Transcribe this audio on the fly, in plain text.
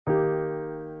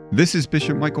This is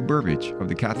Bishop Michael Burbidge of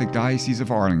the Catholic Diocese of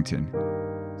Arlington.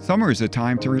 Summer is a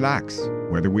time to relax,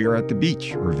 whether we are at the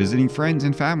beach or visiting friends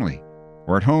and family,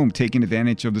 or at home taking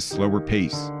advantage of the slower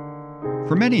pace.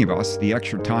 For many of us, the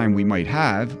extra time we might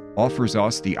have offers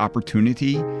us the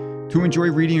opportunity to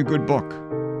enjoy reading a good book.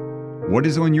 What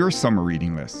is on your summer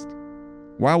reading list?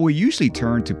 While we usually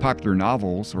turn to popular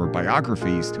novels or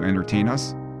biographies to entertain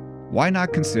us, why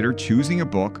not consider choosing a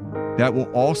book that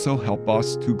will also help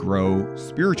us to grow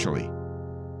spiritually?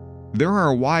 There are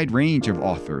a wide range of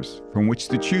authors from which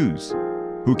to choose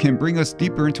who can bring us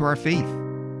deeper into our faith,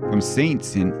 from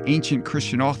saints and ancient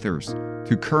Christian authors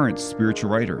to current spiritual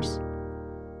writers.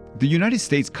 The United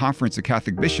States Conference of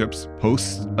Catholic Bishops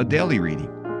posts a daily reading.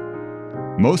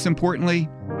 Most importantly,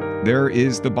 there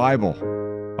is the Bible,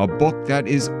 a book that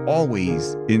is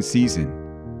always in season.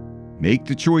 Make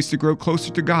the choice to grow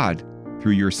closer to God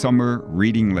through your summer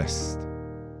reading list.